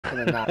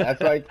than not.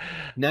 That's like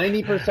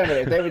 90% of it.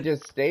 If they would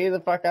just stay the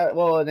fuck out,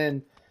 well, and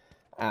then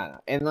I don't know.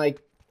 And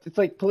like it's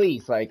like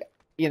police, like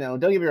don't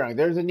get me wrong.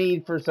 There's a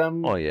need for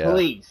some Oh yeah,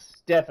 police,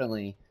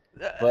 definitely.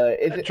 But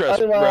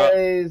trust, bro.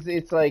 otherwise,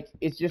 it's like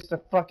it's just a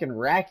fucking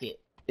racket.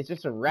 It's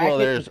just a racket Well,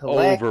 to there's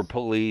collect. over Fuck,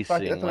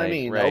 policing, that's what I like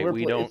mean. right.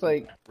 We It's don't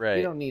like we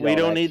right. don't need We all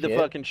don't that need the shit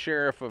fucking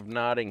sheriff of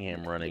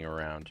Nottingham running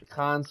around.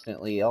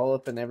 constantly, all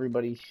up in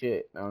everybody's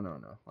shit. No,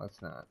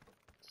 that's not.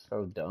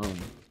 So dumb.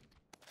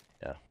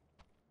 Yeah.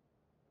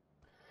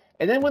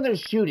 And then when there's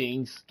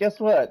shootings, guess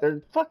what?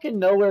 They're fucking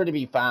nowhere to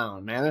be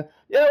found, man.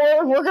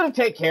 Yeah, we're gonna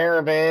take care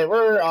of it.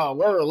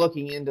 We're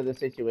looking into the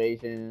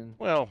situation.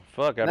 Well,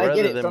 fuck. I'd And I get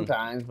rather it them.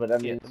 sometimes, but I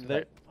mean, Yeah, it's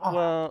like,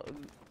 well,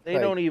 they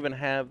like, don't even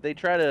have. They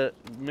try to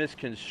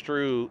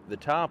misconstrue the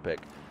topic.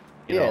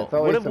 yeah, it's What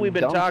always have we some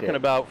been dumb talking shit.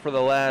 about for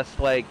the last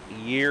like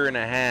year and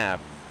a half?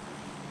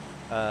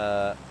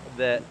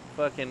 That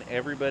fucking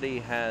everybody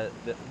has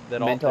Mental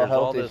there's all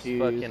health this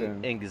issues fucking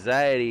and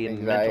anxiety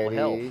and mental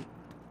health anxiety.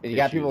 And you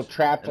got people issues.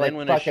 trapped And then like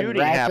when a fucking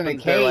shooting rats in a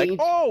happens, they're like, cage.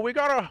 "Oh, we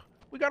gotta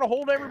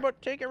hold everybody,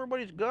 take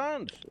everybody's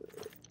guns."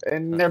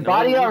 And their No,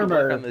 body we need to armor.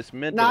 work on this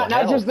mental Not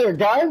health. just their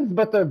guns,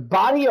 but their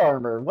body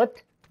armor.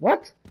 What?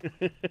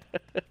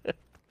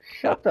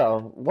 Shut the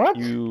what?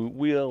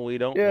 We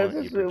don't Yeah,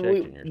 want you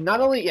protecting yourself.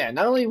 not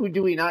only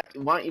do we not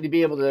want you to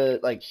be able to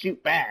like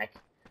shoot back,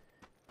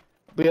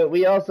 but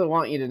we also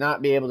want you to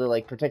not be able to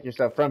like protect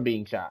yourself from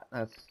being shot.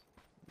 That's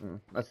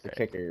the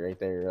kicker right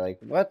there. Like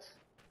what?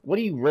 What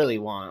do you really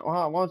want?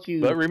 Well, why don't you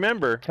But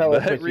remember, tell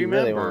us what you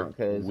really want?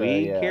 Because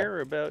we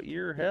care about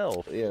your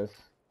health. Yes.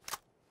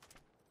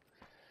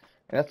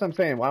 And that's what I'm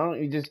saying. Why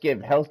don't you just give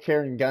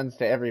healthcare and guns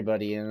to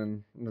everybody,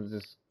 and we'll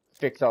just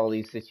fix all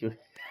these situations?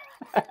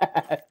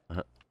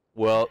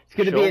 Well, it's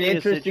going to be an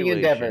interesting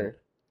endeavor.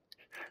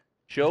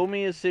 Show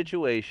me a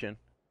situation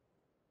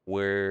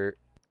where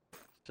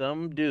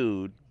some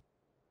dude,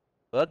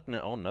 fuck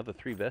no, oh, another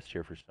 3 vests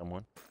here for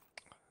someone.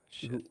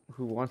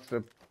 Who wants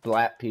to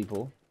blap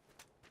people?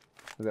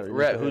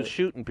 Who's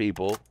shooting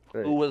people,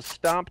 who was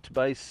stopped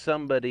by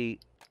somebody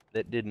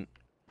that didn't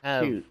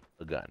have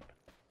a gun.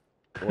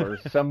 Or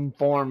some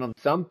form of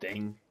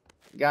something.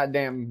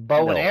 Goddamn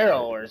bow and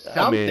arrow or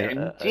something. I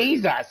mean,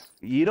 Jesus.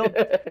 You don't...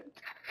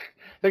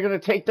 They're going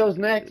to take those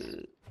next.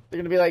 They're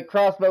going to be like,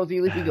 crossbows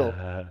illegal.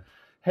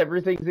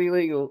 Everything's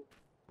illegal.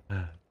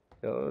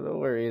 Don't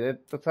worry.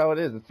 That's how it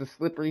is. It's a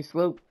slippery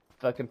slope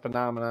fucking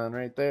phenomenon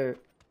right there.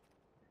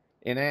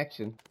 In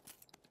action.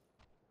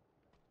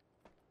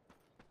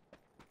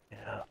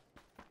 Yeah.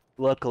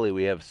 Luckily,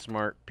 we have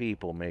smart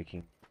people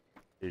making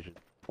decisions.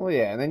 Well,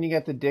 yeah, and then you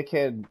got the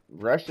dickhead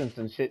Russians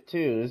and shit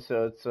too.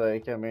 So it's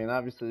like, I mean,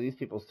 obviously these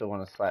people still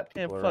want to slap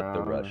people around. Yeah,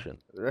 fuck the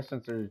Russians. The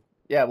Russians are,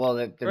 yeah, well,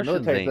 their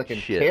military's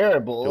looking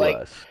terrible. Like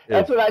us.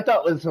 That's what I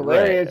thought was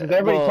hilarious. Is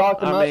everybody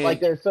talked them up like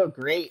they're so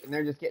great, and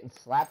they're just getting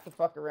slapped the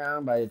fuck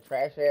around by a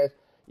trash ass.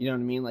 You know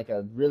what I mean? Like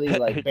a really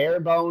like bare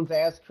bones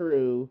ass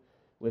crew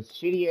with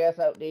shitty ass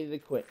outdated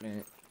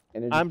equipment.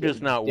 And I'm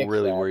just not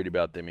really worried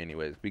about them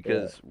anyways,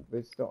 because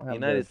they just don't have the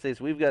United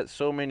States, we've got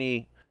so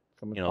many,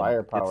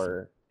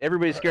 firepower.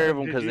 Everybody's scared of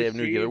them because they have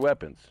nuclear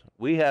weapons.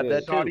 We have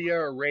that too. Saudi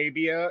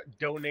Arabia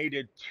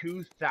donated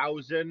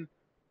 2,000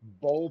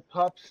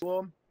 bullpups to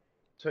them,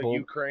 to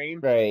Ukraine.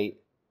 Right.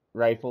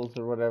 Rifles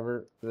or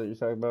whatever that you're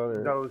talking about?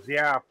 Or? Those,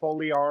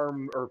 fully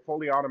armed or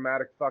fully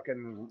automatic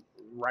fucking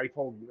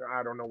rifle.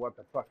 I don't know what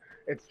the fuck.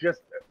 It's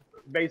just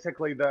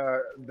basically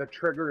the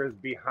trigger is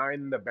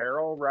behind the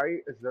barrel,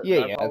 right? Is that,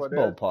 yeah, it's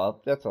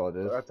bullpup. That's all it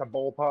is. That's a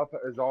bullpup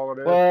is all it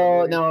is?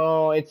 Well,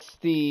 no, it's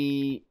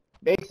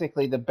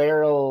basically the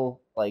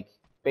barrel, like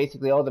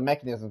basically all the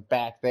mechanisms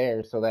back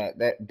there, so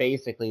that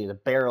basically the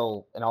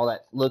barrel and all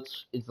that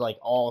is like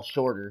all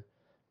shorter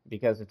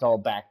because it's all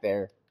back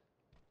there.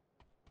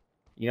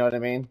 You know what I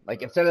mean?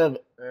 Like instead of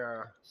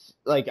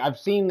like I've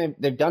seen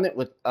they've done it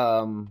with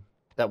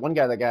that one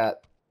guy that got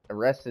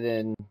arrested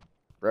in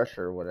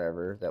Russia or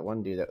whatever, that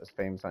one dude that was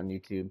famous on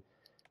YouTube.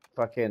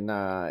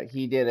 Fucking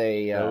he did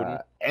a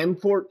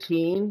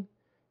M14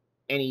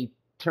 and he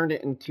turned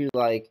it into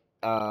like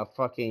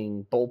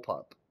fucking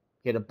bullpup.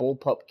 He had a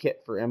bullpup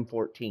kit for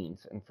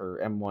M14s and for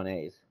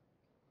M1As.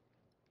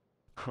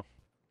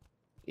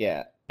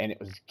 Yeah, and it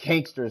was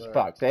gangster as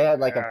fuck. They had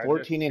like a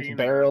 14-inch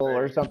barrel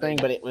or something,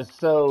 but it was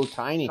so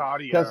tiny.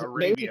 Saudi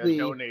Arabia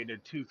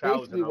donated 2,000.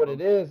 Basically, what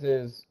it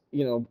is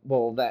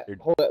well that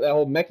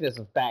whole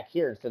mechanism's back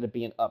here instead of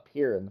being up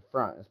here in the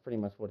front. Is pretty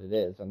much what it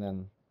is, and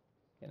then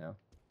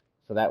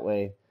so that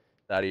way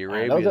Saudi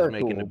Arabia is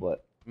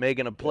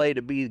making a play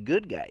to be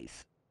good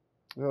guys.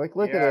 They're like,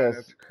 look at us.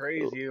 It's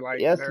crazy.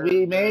 Like, yes,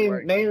 we may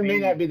or may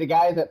not be the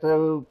guys that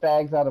throw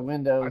bags out of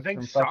windows. I think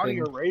from Saudi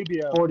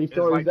Arabia 40 is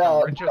stories like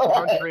out. the richest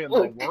country in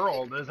the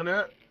world, isn't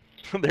it?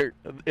 There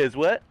is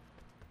what?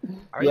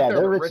 I think they're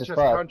the richest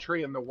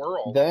country in the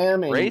world.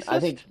 Them and racist? I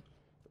think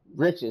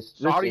richest.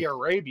 Saudi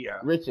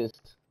Arabia.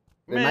 Richest.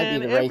 They Man,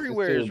 might be the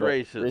everywhere is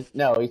racist.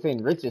 No, he's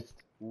saying richest.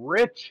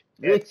 Rich.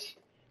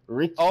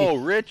 Oh,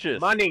 richest.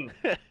 Money.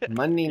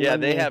 Money. Yeah,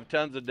 they have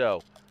tons of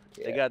dough.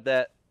 Yeah. They got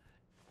that.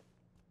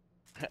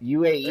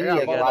 UAE Yeah,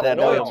 has a got lot that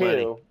of oil oil money.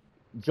 too.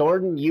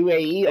 Jordan,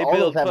 UAE, They all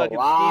build those have a fucking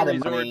lot ski of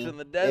resorts money. in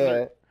the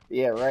desert.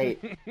 Yeah, right.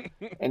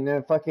 And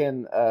then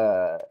fucking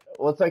well,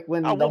 it's like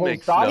when I the will whole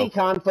make Saudi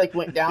snow. conflict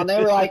went down, they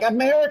were like,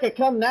 "America,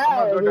 come I'm now!"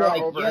 gonna And go we were down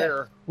like, over "Yes,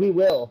 here. we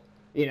will."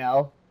 You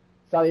know,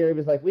 Saudi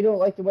Arabia's like, "We don't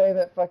like the way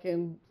that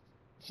fucking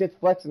shit's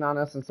flexing on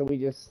us," and so we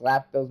just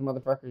slapped those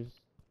motherfuckers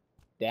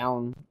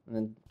down, and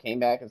then came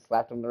back and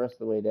slapped them the rest of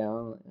the way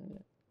down.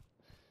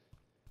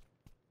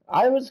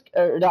 Iowa's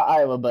or not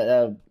Iowa,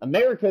 but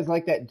America's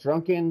like that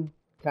drunken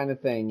kind of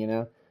thing, you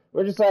know.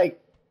 We're just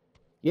like,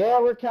 yeah,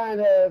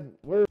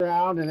 we're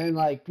around, and then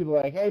like people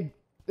are like, hey,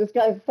 this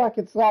guy's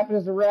fucking slapping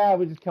us around.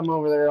 We just come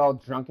over there all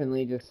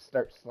drunkenly, just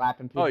start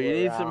slapping people. Oh, you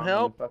need around some and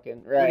help?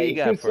 fucking, What do you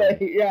got for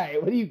me?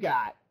 Right, what do you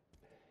got?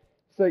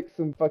 It's like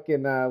some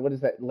fucking what is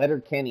that, Letter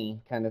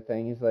Kenny kind of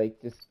thing. He's like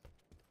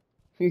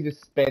he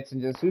just spits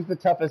and just who's the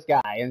toughest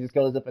guy and just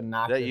goes up and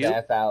knocks his you?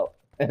 ass out.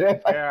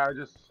 Yeah,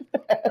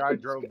 guy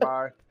drove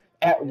by.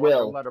 At I wanted to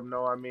will. let him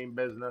know I mean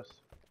business.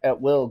 At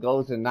will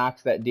goes and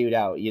knocks that dude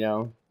out, you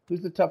know?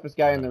 Who's the toughest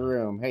guy in the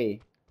room? Hey,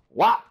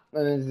 whop!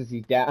 And then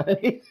he's down.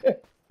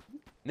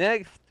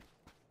 Next.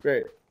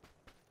 Great.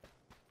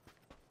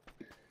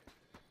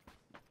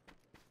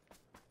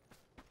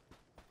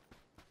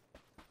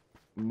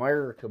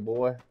 America,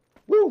 boy.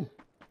 Woo!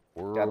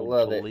 World Gotta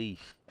love it. police.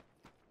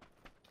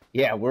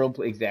 Yeah,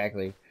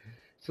 exactly.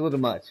 It's a little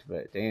much,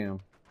 but damn.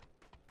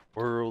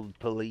 World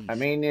police. I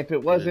mean, if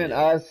it wasn't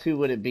us, who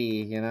would it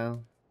be, you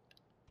know?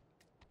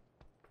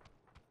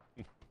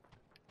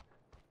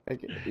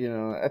 Like, you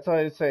know, that's all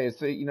I say.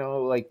 It's, you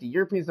know, like, the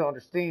Europeans don't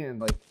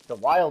understand. Like, the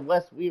Wild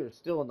West, we are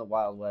still in the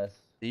Wild West.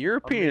 The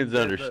Europeans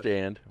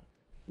understand.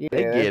 Yeah,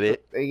 They get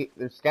it.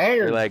 They're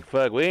scared. They're like,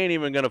 fuck, we ain't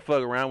even gonna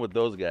fuck around with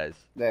those guys.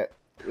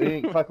 We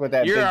ain't fuck with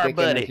that You're big our dick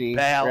buddy, energy,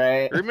 pal.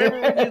 right? Remember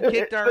when you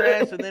kicked our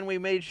ass and then we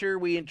made sure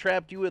we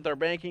entrapped you with our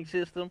banking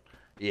system?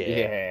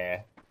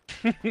 Yeah.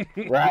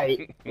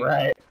 Right.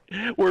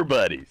 We're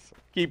buddies.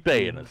 Keep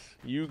paying us.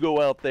 You go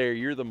out there.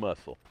 You're the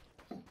muscle.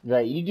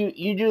 Right. You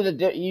do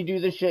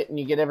the shit, and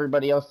you get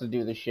everybody else to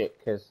do the shit.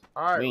 Cause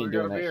All right, we we ain't got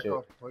a doing that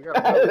vehicle. shit. We got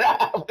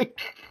a vehicle.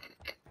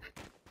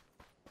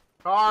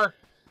 Car.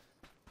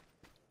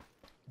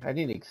 I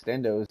need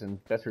extendos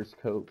and better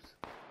scopes.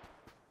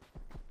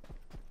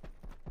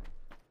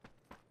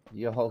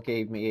 Y'all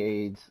gave me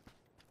AIDS.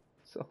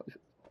 So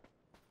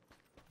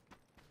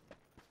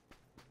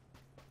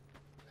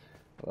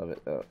love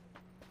it though.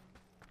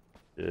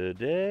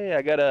 Today,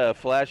 I got a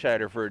flash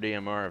hider for a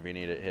DMR if you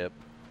need it, Hip.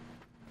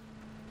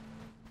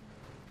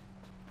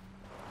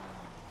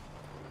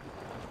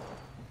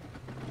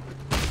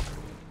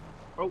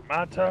 Oh,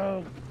 my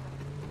toe.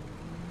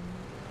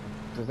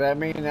 Does that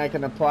mean I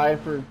can apply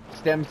for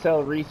stem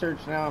cell research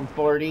now? I'm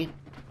 40.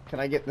 Can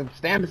I get the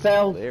stem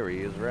cells? There he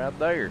is right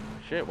there.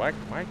 Shit, why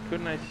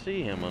couldn't I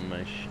see him on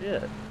my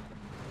shit?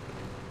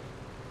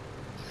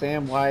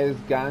 Sam Wise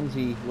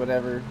Ganji,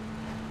 whatever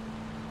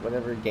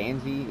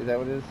Ganji, is that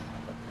what it is?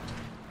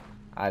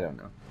 I don't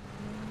know.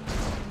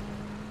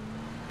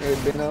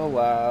 It's been a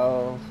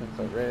while since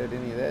I read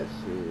any of that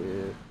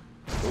shit.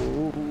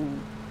 Ooh.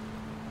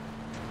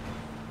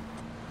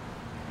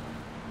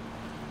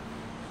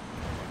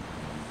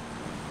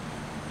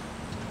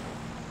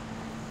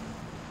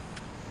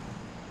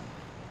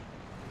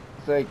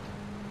 It's like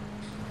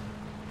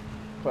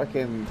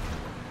fucking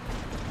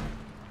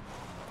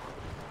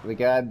the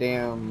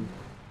goddamn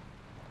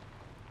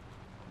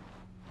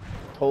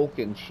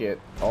Tolkien shit.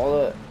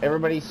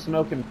 Everybody's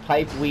smoking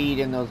pipe weed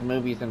in those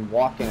movies and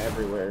walking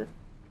everywhere.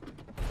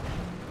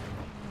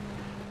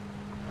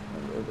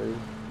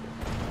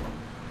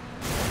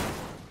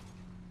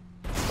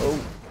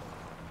 Oh.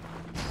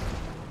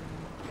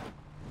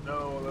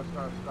 No, let's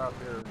not stop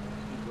here. Let's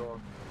keep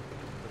going.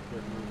 Let's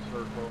get in the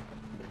circle.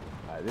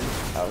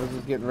 I was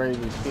just getting ready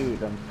to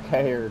shoot. I'm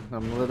scared.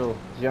 I'm a little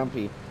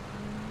jumpy.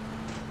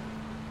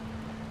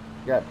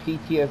 Got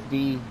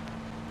PTSD.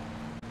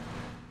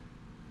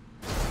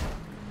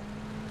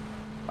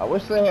 I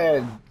wish they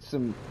had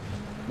some,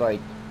 like,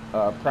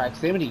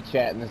 proximity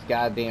chat in this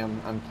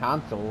goddamn on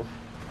consoles.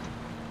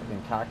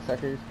 Fucking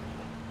cocksuckers.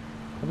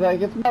 I was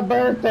like, it's my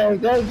birthday,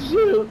 don't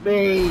shoot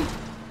me!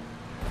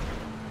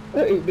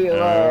 Leave me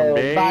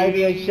alone. Buy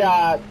me a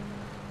shot.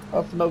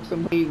 I'll smoke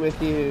some weed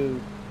with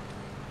you.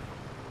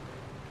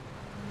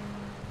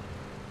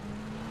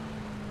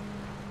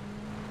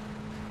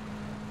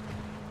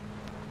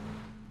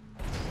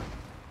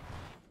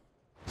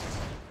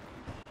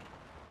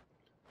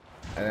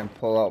 And then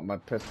pull out my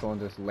pistol and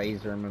just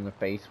laser him in the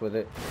face with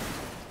it.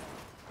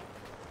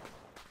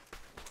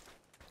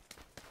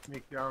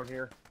 Sneak down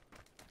here.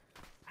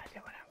 I do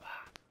what I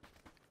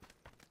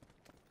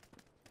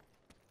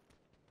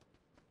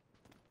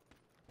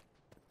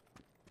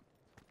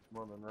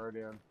want. Running right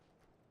in.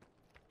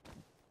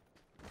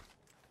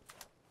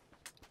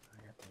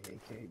 I got the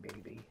AK,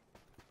 baby.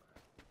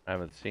 I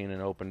haven't seen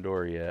an open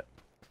door yet.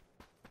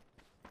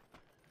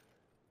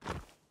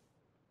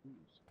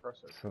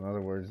 Suppressor. So in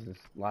other words, there's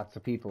lots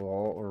of people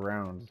all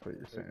around, is what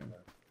you're saying.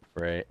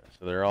 Right.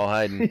 So they're all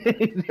hiding.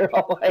 They're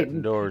all Shutting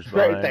hiding doors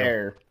right behind 'em.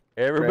 there.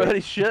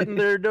 Everybody's shutting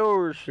their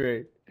doors.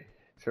 Right.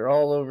 They're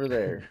all over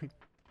there.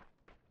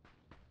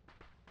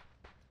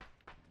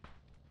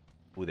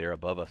 Ooh, they're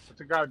above us.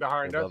 It's a guy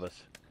behind They're us. above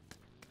us.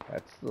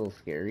 That's a little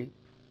scary.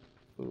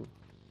 Ooh,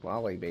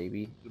 Wally,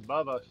 baby. It's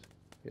above us.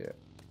 Yeah.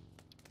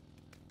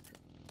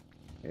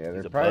 Yeah, they're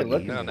He's a probably buggy.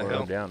 looking He's down the for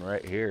hill. him. down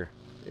right here.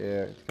 Yeah,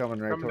 it's coming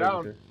right Coming towards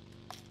down. her.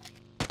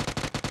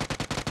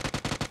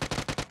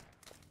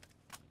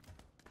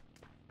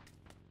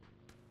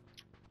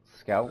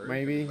 Scout, There is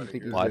maybe? You anybody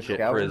think here. he's Watch a it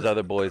scout? for his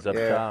other boys up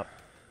Yeah. top.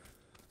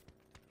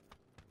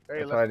 Hey,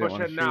 That's why I let's didn't push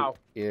wanna in now.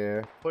 shoot.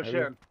 Yeah. Push I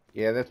would- in.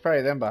 Yeah, that's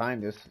probably them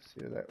behind us.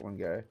 See that one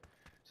guy.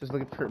 Just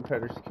looking for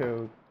Petter's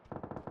code.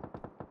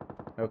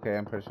 Okay,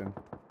 I'm pushing.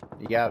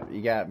 You got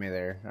me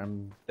there.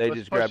 They Let's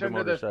just push grabbed a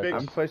into this big, motorcycle.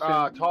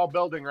 I'm pushing. tall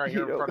building right You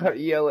here in don't front gotta of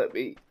me. yell at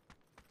me.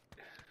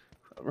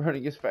 I'm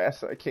running as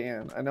fast as I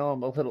can. I know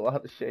I'm a little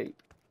out of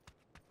shape.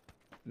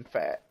 And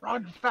fat.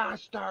 Run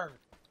faster!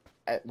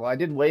 Well, I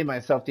did weigh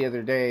myself the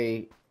other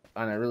day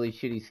on a really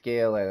shitty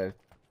scale at a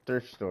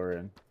thrift store,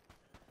 and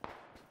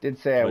did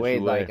say I What'd weighed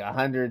you weigh? like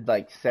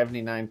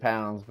 179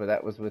 pounds, but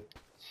that was with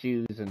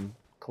shoes and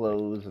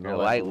clothes and You're all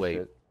that lightweight.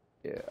 bullshit.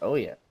 Yeah. Oh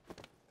yeah.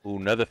 Ooh,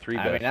 another 3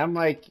 I vest. mean, I'm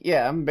like,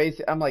 yeah,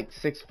 I'm like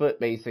 6 foot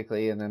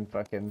basically, and then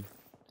fucking.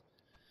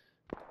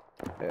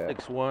 Yeah.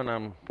 6'1",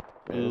 I'm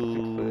Yeah,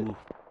 6 foot.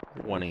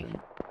 220.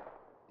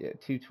 Yeah, Looking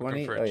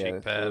 220. for Oh a yeah, cheek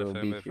that's a pad little if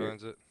anybody beefier.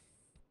 finds it.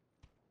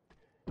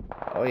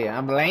 Oh yeah,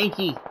 I'm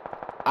lanky.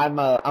 I'm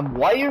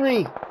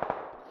wiry.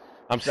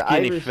 I'm The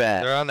skinny Irish-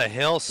 fat. They're on the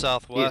hill You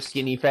southwest.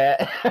 skinny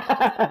fat.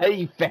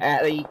 You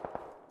fatty.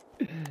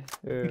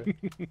 Yeah.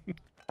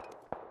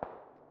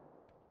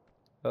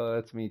 Oh,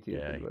 that's me too.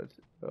 Yeah. Pretty much.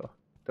 Oh,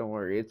 don't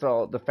worry. It's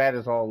all the fat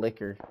is all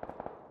liquor.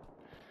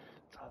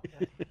 It's all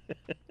fat.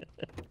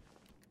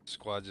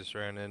 Squad just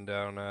ran in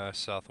down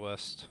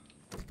southwest.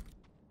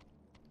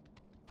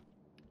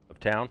 Of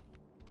town?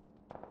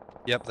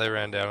 Yep, they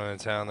ran down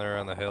into town. They're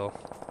on the hill.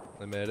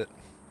 They made it.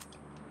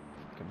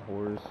 Fucking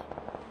whores.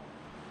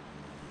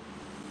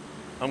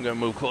 I'm gonna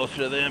move closer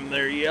to them.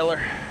 They're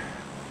yeller.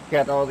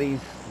 Got all these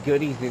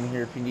goodies in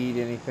here if you need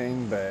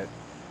anything, but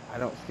I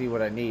don't see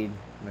what I need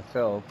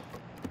myself,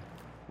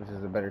 which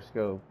is a better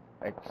scope.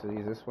 Actually,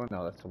 is this one?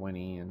 No, that's a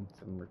Winnie and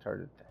some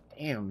retarded.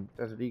 Damn,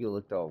 Desert Eagle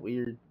looked all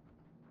weird.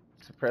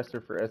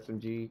 Suppressor for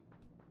SMG.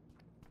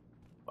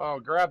 Oh,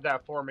 grab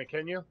that for me,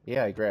 can you?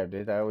 Yeah, I grabbed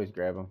it. I always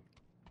grab them.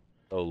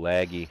 Oh,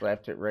 laggy.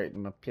 Slapped it right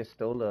in my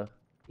pistola.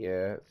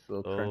 Yeah, it's a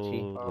little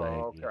crunchy. Oh, Oh,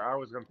 laggy. okay. I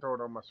was gonna throw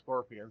it on my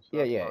scorpion. So Yeah,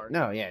 that's yeah.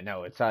 fine.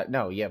 No, it's not.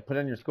 No, yeah, put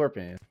on your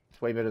Scorpion.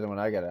 It's way better than what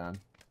I got on.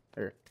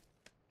 Here.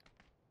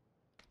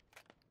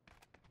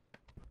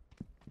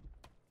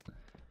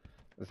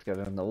 Let's go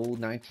on the old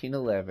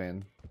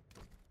 1911.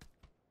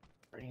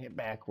 Bring it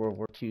back World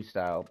War II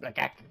style.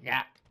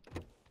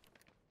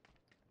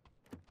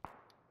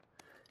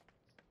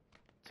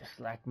 Just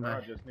like Now I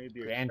my just need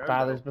the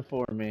grandfathers extendo.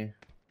 before me.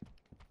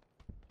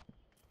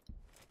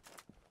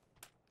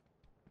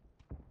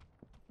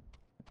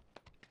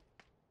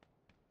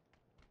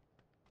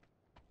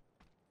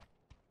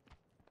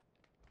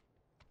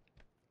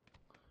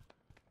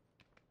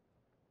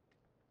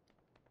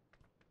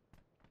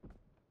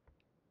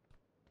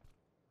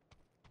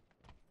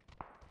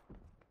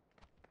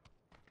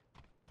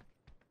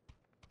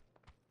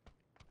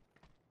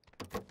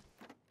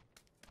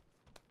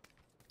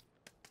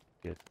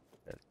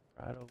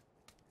 Right over.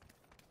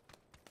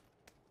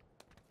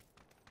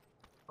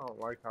 I don't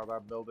like how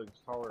that building's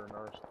taller than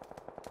ours.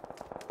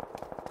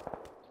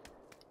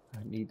 I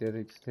need that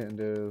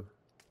extendo.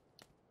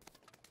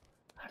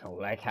 I don't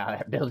like how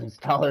that building's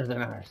taller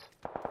than ours.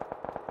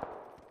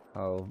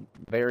 Oh,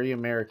 very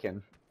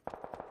American.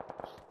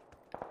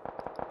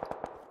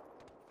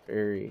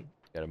 Very.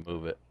 Gotta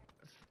move it.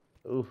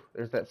 Ooh,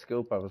 there's that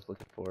scope I was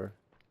looking for.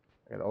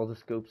 I got all the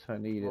scopes I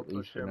need We'll at least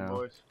push for in, now.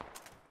 boys.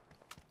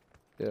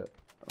 Yeah,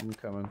 I'm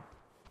coming.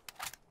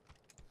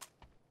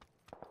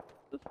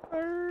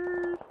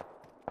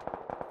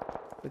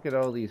 Look at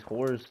all these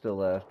whores still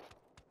left.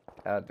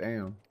 God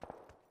damn.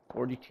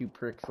 42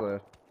 pricks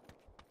left.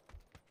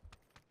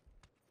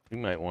 You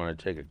might want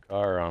to take a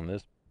car on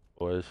this,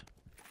 boys.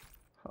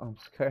 I'm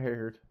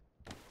scared.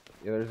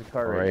 Yeah, there's a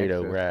car right Right next to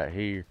over us. right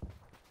here.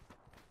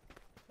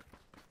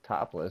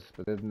 Topless,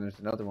 but then there's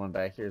another one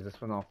back here. Is this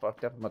one all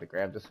fucked up? I'm about to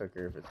grab this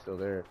hooker if it's still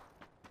there.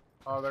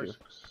 Oh, there's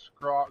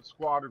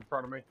squad in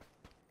front of me.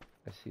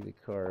 I see the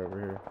car over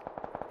here.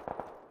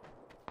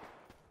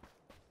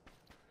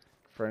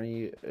 In front of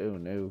you. Oh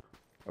no.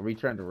 Are we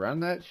trying to run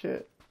that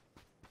shit?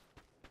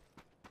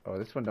 Oh,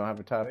 this one don't have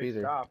a top They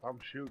either. stop. I'm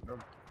shooting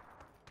them.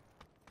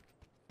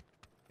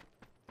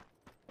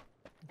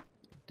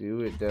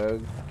 Do it,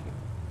 Doug.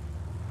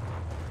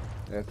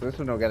 Yeah, so this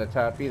one don't got a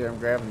top either. I'm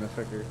grabbing this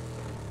hooker.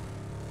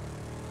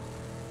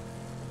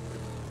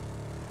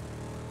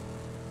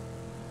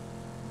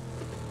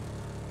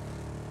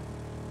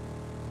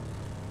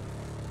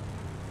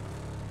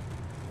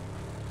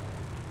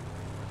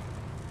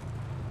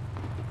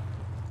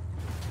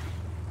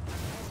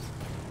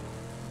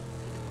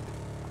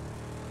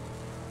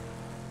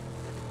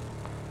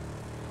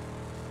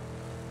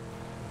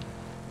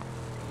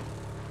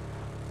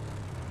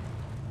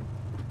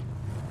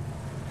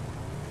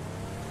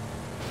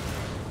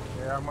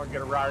 Yeah, I'm gonna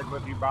get a ride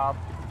with you, Bob.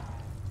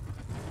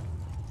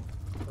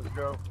 Let's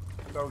go.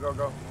 Go, go,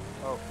 go.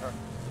 Oh, okay.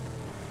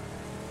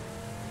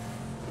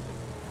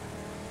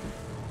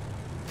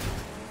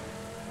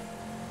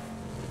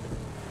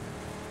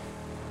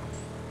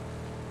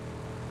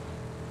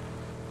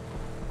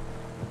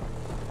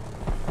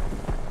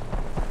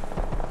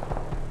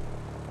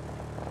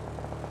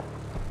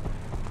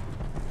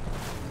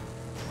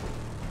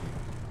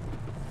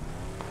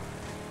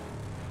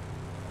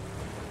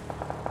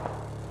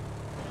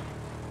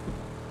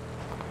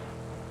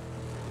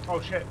 Oh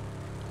shit.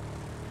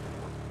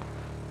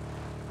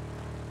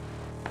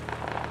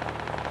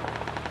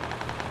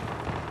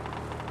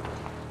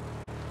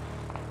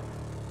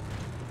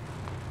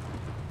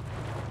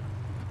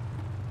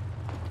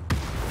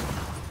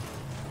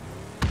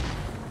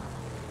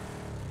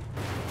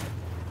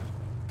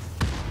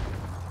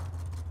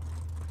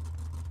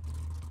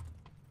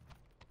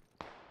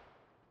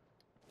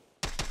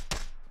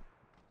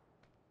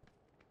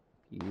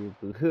 You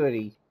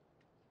hoodie.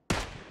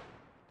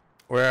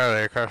 Where are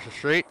they? Across the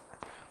street?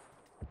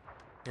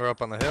 Or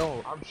up on the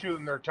hill? I'm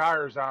shooting their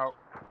tires out.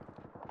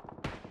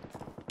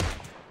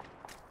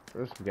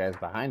 There's some guys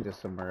behind us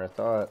somewhere, I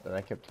thought, that I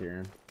kept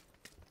hearing.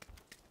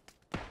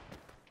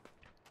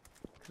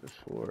 Could've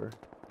swore.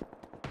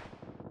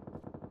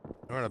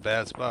 We're in a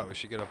bad spot. We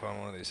should get up on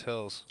one of these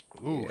hills.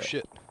 Ooh, Yeah.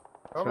 shit.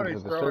 Somebody's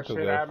where the throwing circle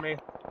shit goes. at me.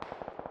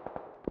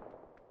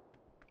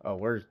 Oh,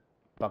 where's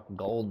fucking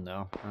golden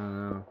now? I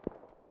don't know.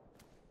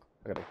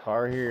 I got a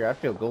car here. I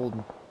feel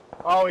golden.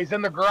 Oh, he's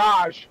in the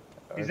garage.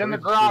 He's in the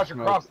There's garage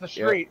smoke. across the Yep.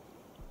 street.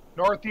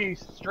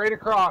 Northeast, straight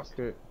across.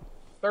 Good.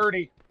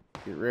 30.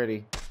 Get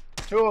ready.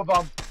 2 of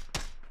them.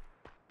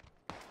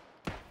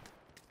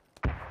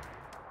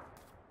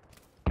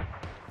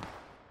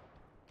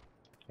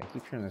 I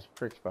keep hearing this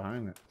pricks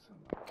behind it.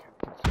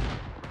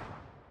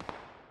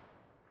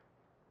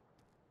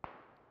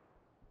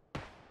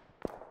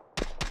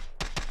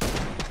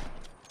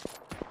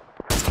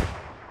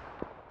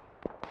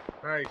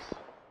 Nice.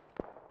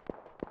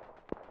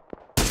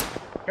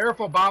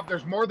 Careful, Bob.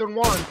 There's more than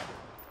one.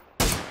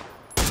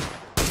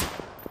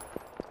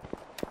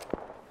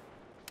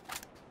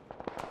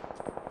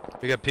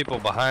 We got people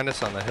behind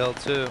us on the hill,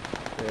 too.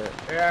 Yeah.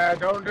 Yeah,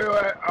 don't do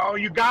it. Oh,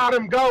 you got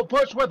him. Go.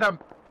 Push with him.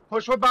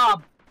 Push with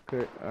Bob.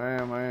 Good. I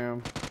am.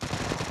 Or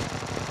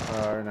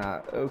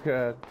not. Oh,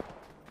 God.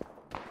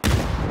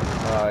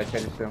 Oh, I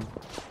finished him.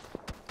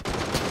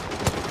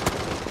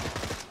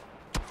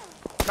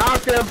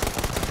 Knocked him.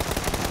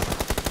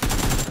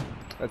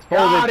 That's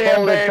Got folded,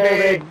 him,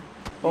 baby.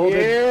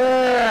 folded.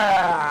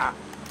 Yeah.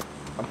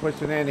 I'm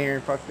pushing in here.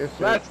 Fuck this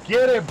shit. Let's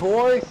get it,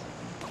 boys.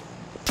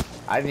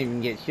 I didn't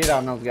even get shit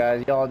on those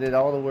guys. Y'all did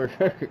all the work.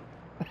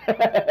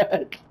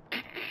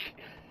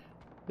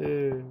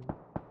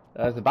 I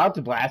was about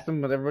to blast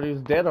them, but everybody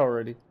was dead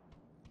already.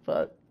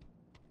 Fuck.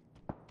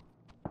 I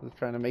was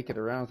trying to make it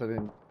around, so I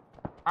didn't.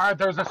 All right,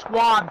 there's a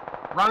squad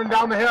running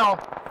down the hill.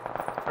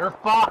 They're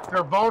fucked.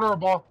 They're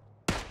vulnerable.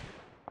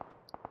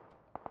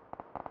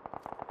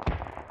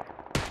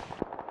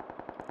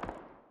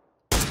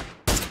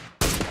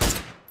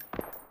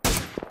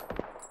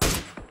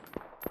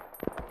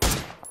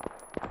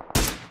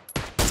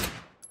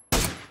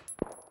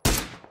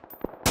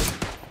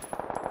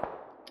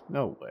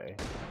 No way.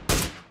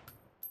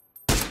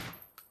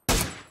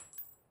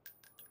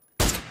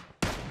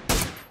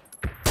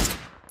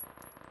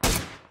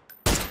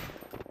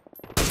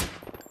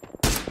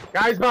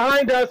 Guys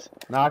behind us.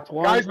 Knocked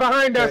one. Guys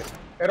behind us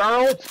at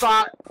our old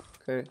spot.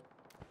 Okay.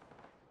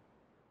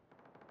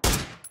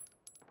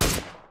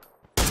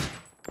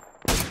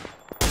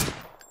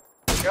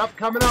 Yep,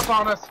 coming up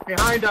on us.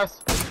 Behind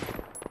us.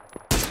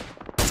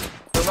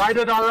 They're right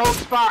at our old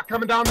spot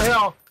coming down the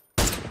hill.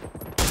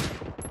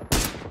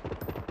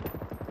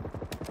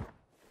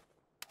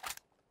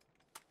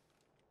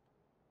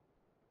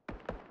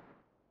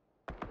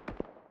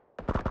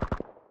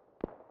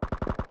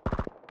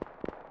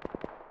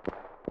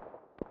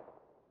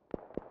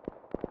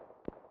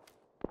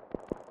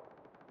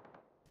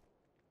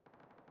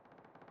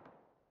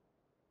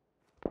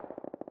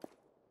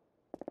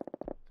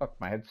 Fuck,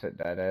 my headset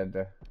died. I had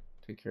to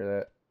take care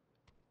of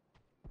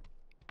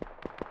that.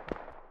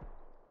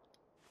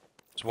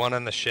 There's one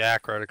in the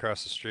shack right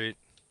across the street.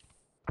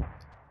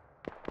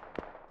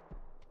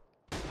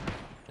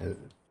 Hit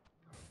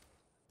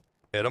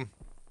him.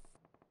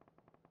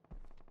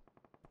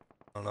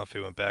 I don't know if he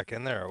went back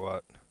in there or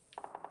what.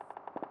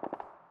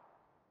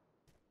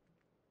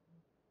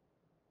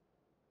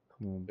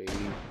 Come on, baby.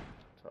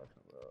 What I'm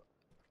talking about.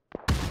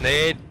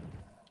 Nade.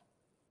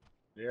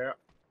 Yeah.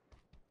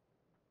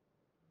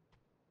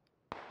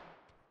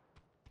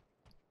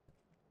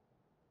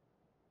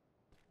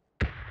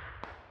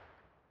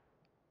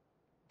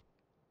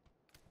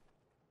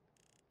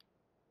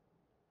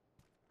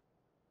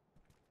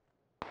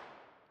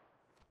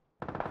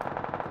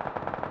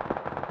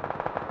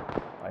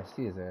 I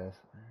see his ass.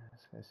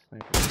 This guy's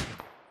sniping.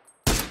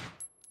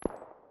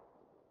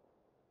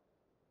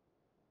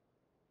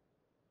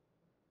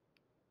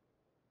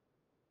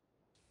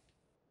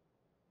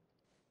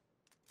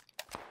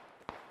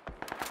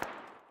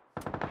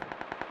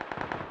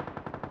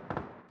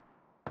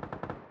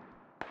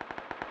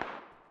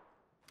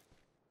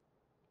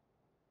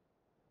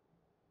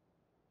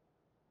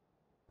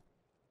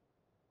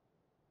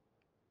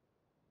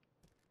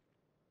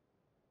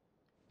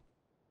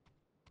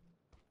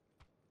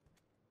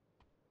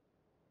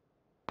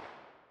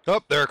 Oh,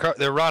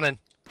 they're running.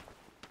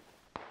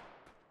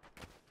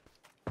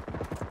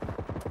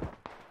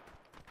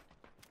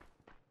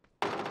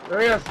 There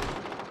he is.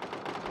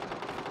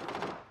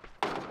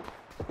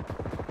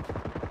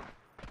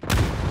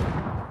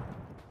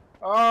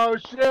 Oh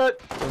shit!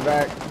 Come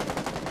back.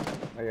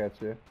 I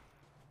got you.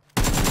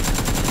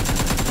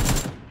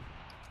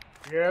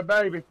 Yeah,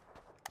 baby.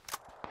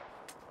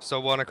 So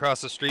one across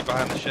the street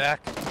behind the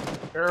shack.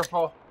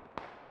 Careful.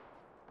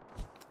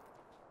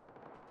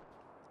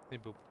 Hey,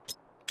 boop.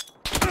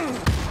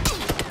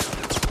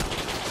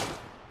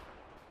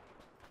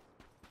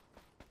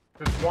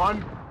 Just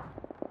one.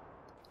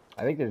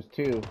 I think there's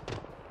two.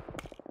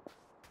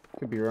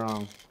 Could be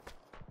wrong.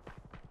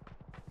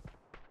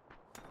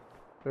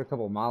 There are a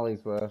couple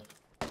mollies left.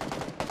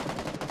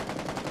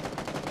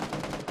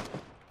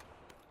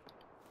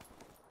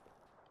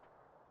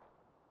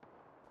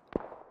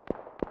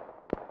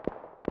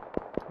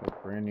 A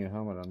brand new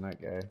helmet on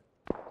that guy.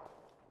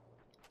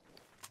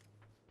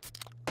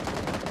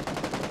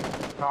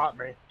 Caught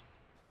me.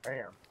 Damn.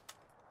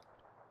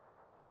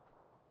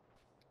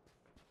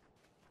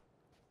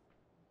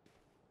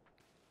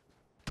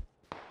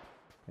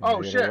 Yeah, Oh,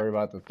 we shit. gotta worry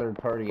about the third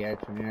party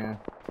action, yeah.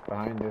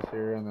 Behind us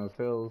here on those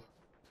hills.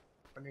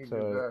 I need to do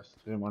So, this.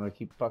 didn't want to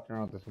keep fucking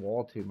around with this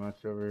wall too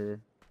much over here.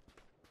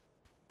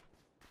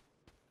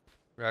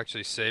 We're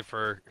actually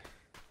safer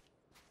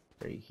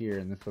Right here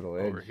in this little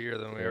edge. over here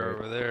than we are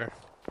over there.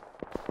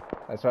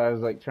 That's why I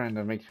was like trying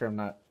to make sure I'm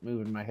not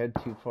moving my head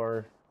too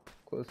far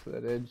close to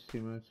that edge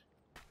too much.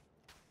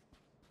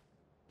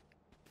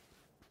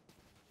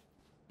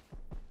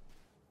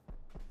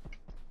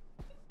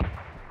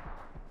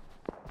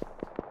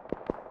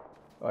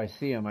 Oh, I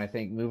see him, I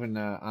think, moving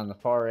on the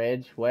far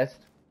edge, west.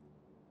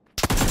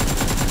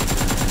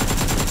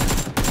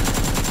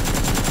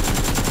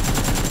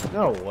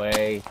 No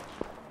way.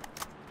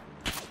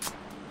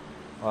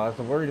 Well, I was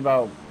worried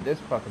about this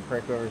fucking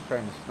prick whoever's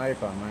trying to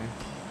snipe on me.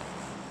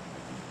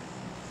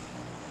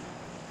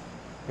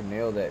 Can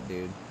nail that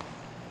dude.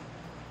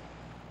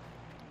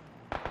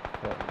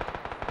 But,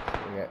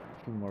 we got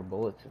 2 more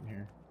bullets in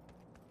here.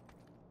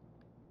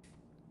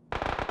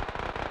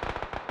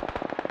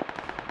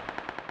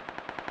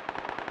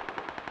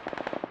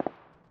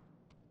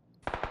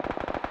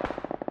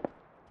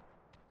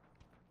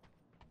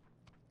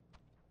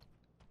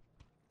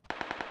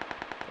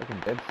 Fucking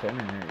dead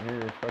center right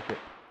here. Fuck it.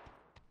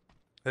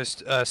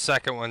 This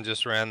second one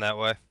just ran that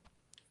way.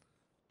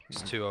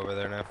 There's 2 over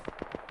there now.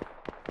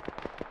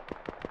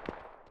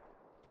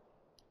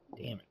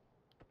 Damn it.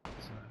 I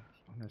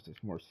wonder if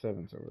there's more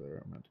 7s over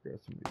there. I'm gonna have to grab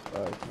some of these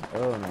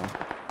 5s. Oh no.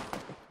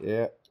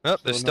 Yeah. Oh,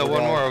 there's still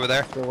one more over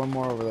there. Still one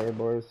more over there,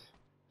 boys. I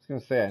was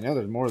gonna say, I know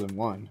there's more than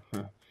one.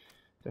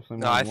 Definitely more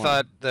No, I than one.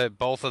 thought that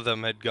both of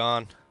them had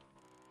gone.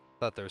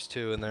 Thought there was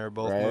 2 and they were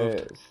both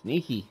moved.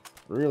 Sneaky.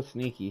 Real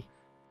sneaky.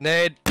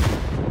 Nade.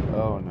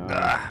 Oh no.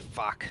 Ah,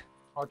 fuck.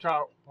 Watch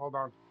out. Hold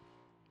on.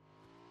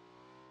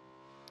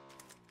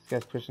 This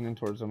guy's pushing in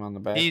towards him on the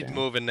back. He's end.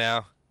 moving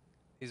now.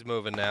 He's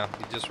moving now.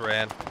 He just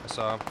ran. I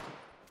saw him.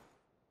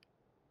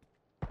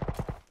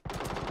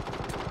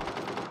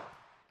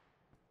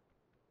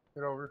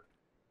 Get over.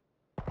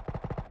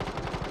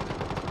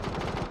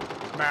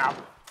 Map.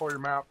 Pull your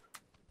map.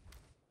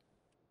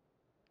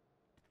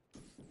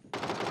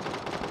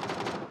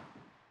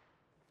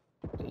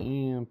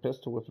 Damn,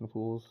 pistol whipping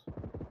fools.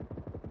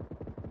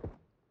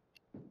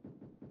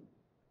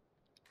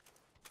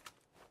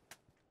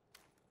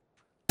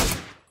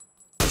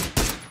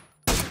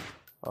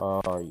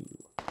 Oh, you.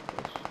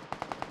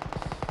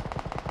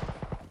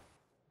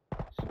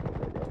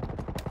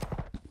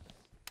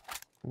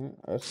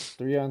 That's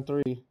 3 on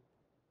 3.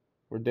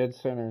 We're dead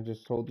center.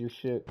 Just hold your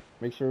shit.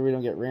 Make sure we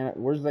don't get ran.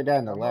 Where's that guy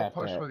on the I'm gonna left?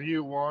 push at? with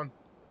you, Juan.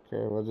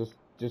 Okay, well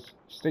just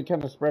stay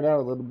kind of spread out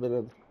a little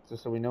bit,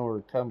 just so we know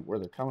where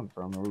they're coming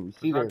from, or we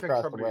see I they're think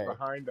across the somebody's way.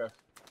 behind us.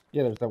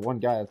 Yeah, there's that one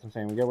guy. That's what I'm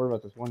saying. We got to worry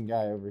about this one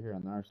guy over here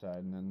on our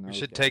side, and then We those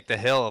should guys. take the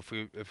hill if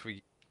we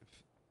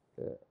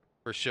Yeah.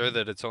 we're sure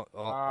that it's all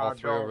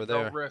 3 over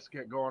there. Don't risk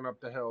it going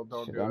up the hill.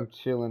 Don't Shit, do I'm it.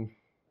 chilling.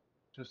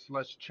 Just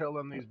let's chill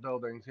in these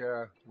buildings.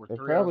 Yeah, we're They're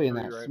 3 probably on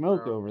in 3 that right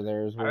smoke now. over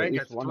there. Is where I at think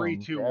least it's one 3, of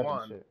them 2, grabbing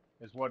 1 shit.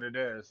 is what it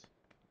is.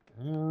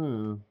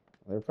 Oh,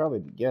 they're probably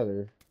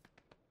together.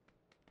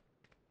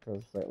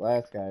 Because that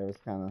last guy was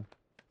kind of.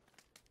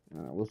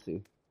 We'll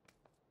see.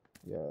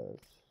 Yes.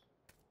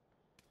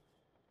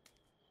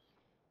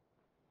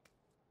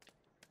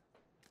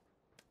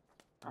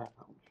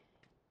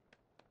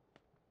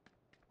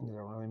 It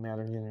don't really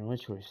matter either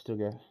which way. Still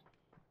got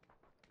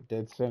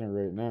dead center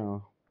right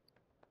now.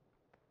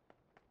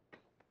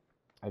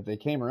 If they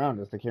came around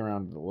us, they came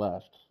around to the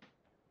left.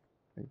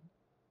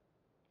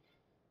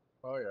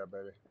 Oh yeah,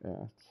 baby.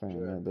 Yeah, same.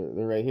 Yeah.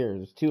 They're right here.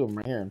 There's 2 of them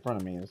right here in front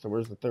of me. So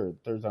where's the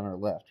third? Third's on our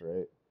left,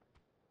 right?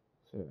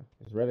 So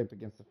he's right up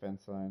against the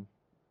fence line.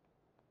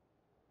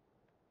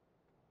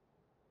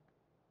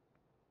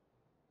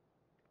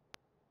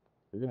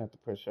 You're gonna have to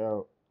push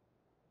out.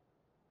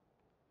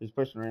 He's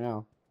pushing right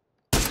now.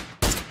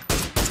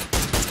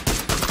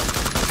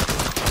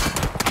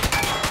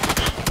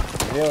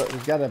 Yeah,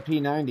 he's got a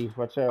P90.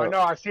 Watch out. I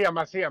know. I see him.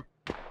 I see him.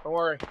 Don't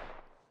worry.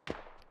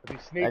 If he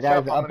That sneaks guy's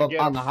up, I'm up gonna get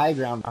on him. the high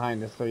ground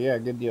behind us. So yeah,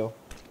 good deal.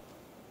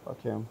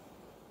 Fuck him.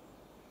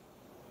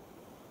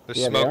 They're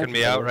Yeah, they are smoking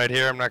me out together. right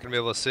here. I'm not gonna be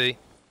able to see.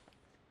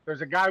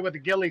 There's a guy with a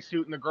ghillie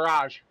suit in the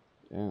garage.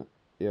 Yeah.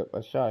 Yep.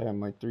 I shot him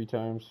like 3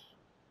 times.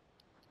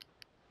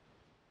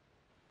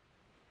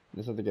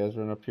 This other guy's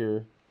running up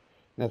here.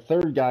 And the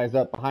third guy's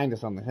up behind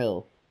us on the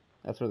hill.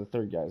 That's where the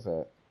third guy's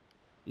at.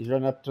 He's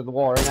running up to the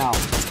wall right now.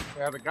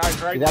 Yeah, the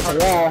guy's right He's in at front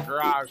the of me in wall. the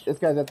garage. This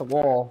guy's at the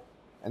wall,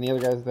 and the other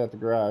guy's at the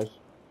garage.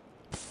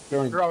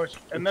 Throwing, Garage.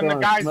 And then the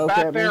throwing guy's smoke back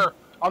at me. there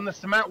on the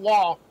cement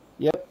wall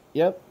Yep.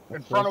 in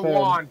That's front of what I said.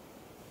 Juan.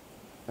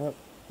 Yep.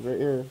 Right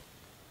here.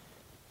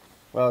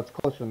 Well, it's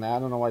closer than that. I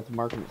don't know why it's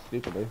marking it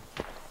stupidly.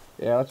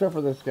 Yeah, let's go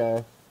for this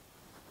guy.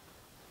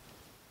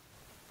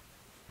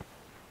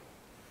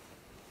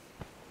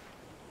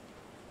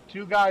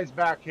 Two guys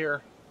back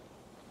here.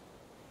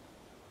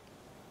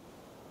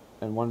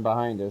 And one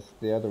behind us,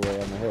 the other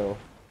way on the hill.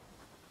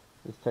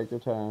 Just take your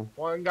time.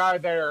 One guy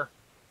there.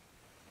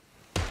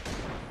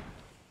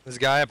 There's a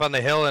guy up on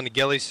the hill in a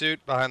ghillie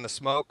suit behind the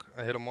smoke.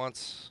 I hit him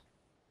once.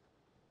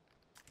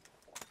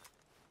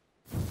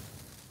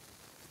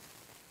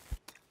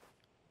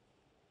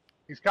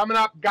 He's coming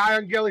up. Guy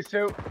on ghillie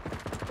suit.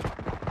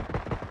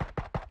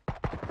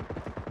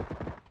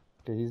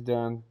 Okay, he's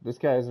done. This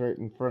guy's right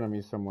in front of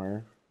me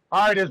somewhere.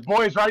 All right, his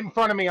boy's right in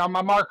front of me on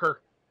my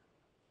marker.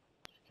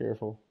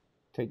 Careful.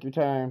 Take your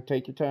time.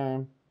 Take your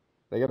time.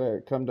 They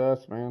gotta come to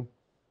us, man.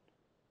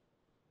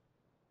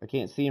 I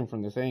can't see him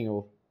from this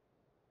angle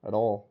at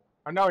all.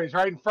 I know, he's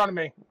right in front of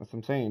me. That's what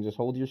I'm saying. Just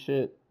hold your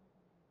shit.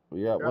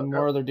 We got Yep, one yep.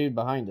 more other dude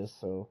behind us,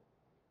 so.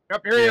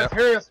 Yep, here he Yeah. is.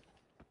 Here he is.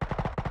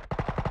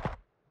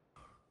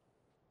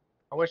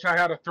 I wish I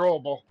had a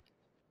throwable.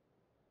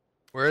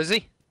 Where is he?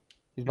 He's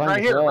He's behind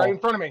right this here, wall. right in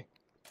front of me.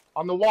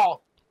 On the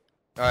wall.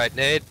 All right,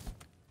 nade.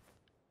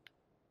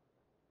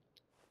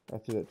 I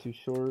threw that too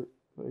short.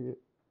 Like it.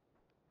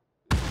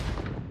 Yeah,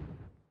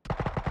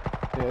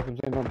 that's what I'm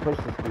saying. Don't push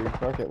this dude.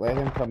 Fuck it. Let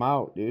him come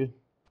out, dude.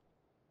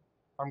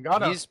 I'm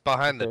gonna. He's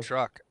behind the Okay.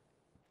 truck.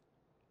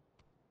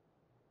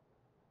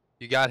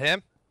 You got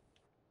him?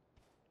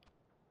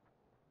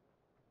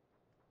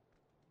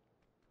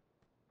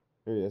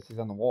 Here he is. He's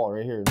on the wall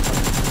right here.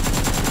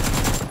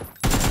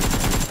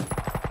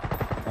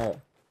 Alright.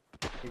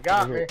 You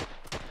got Right me. here.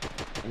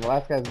 And the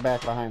last guy's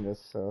back behind us,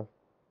 so.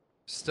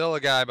 Still a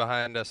guy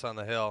behind us on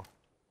the hill.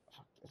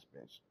 Fuck this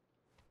bitch.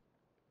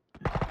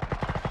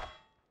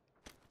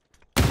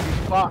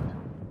 He's fucked.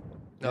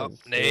 Nope, He's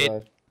still nade.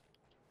 alive.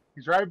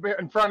 He's right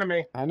in front of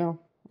me. I know.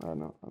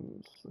 I'm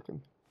just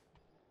looking.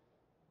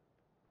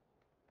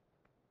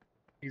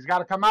 He's got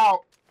to come out.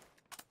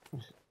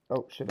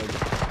 Oh, shit.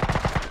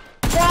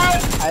 What?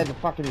 I had the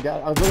fucking guy.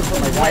 I was looking for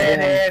my Win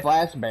goddamn it.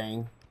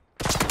 flashbang.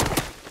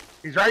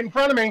 He's right in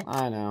front of me.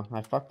 I know.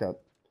 I fucked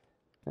up.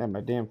 I had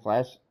my damn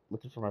flash.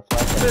 Looking for my Here,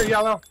 flashbang.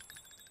 yellow.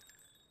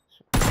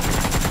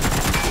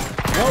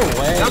 No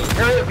way. Yep,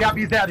 here he is. Yep,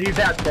 he's dead. He's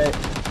dead. Okay.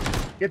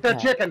 Get that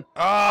Yeah. chicken.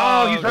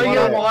 Oh, he's right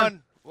here, One on Juan.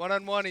 one. One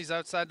on one. He's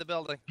outside the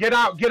building. Get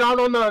out. Get out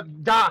on the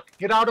dock.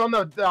 Get out on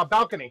the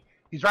balcony.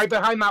 He's right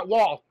behind that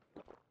wall.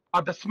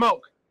 The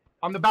smoke.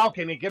 On the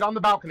balcony. Get on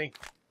the balcony.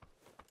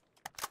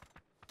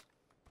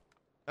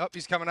 Oh,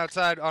 he's coming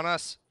outside on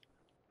us.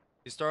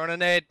 He's throwing a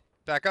nade.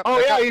 Back up. Oh,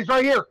 back yeah, up. he's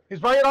right here.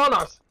 He's right on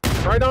us.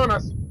 Right on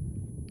us.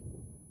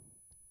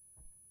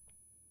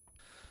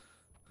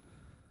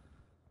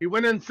 He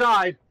went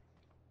inside.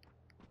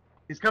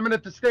 He's coming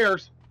at the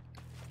stairs.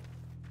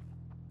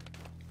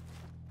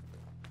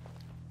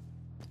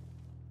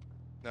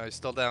 No, he's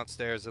still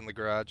downstairs in the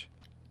garage.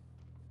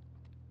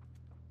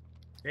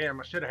 Damn,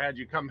 I should have had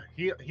you come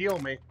heal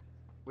me.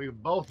 We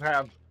both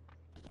have.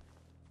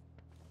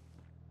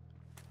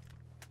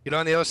 Get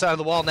on the other side of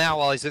the wall now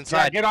while he's Yeah,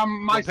 inside. get on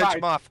my Don't pitch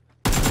him side. off.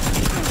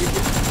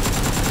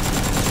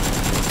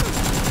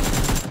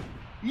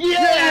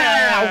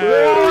 Yeah!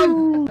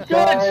 Woo! Good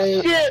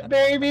Sorry. shit,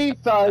 baby!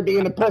 Sorry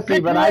being a pussy,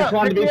 Pick but me I up, just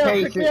wanted to be pick me up,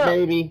 pick patient, me up.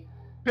 baby.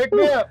 Pick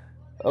me up.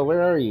 Oh,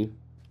 where are you?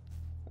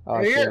 Oh,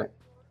 Right here. shit.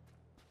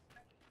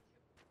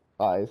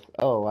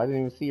 Oh, I didn't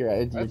even see your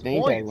That's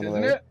name tag points, went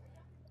isn't away. it?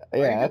 I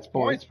Yeah, think that's it's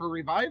points points. for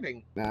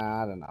reviving.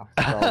 Nah, I don't know.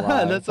 It's all a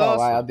lie. That's It's all a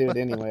lie. awesome. I'll do it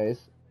anyways.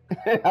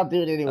 I'll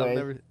do it I'll anyways.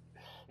 never...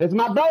 It's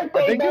my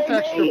birthday, I think baby! it's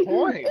extra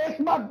points. It's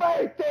my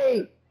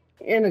birthday!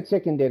 And a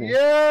chicken dinner.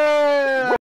 Yeah!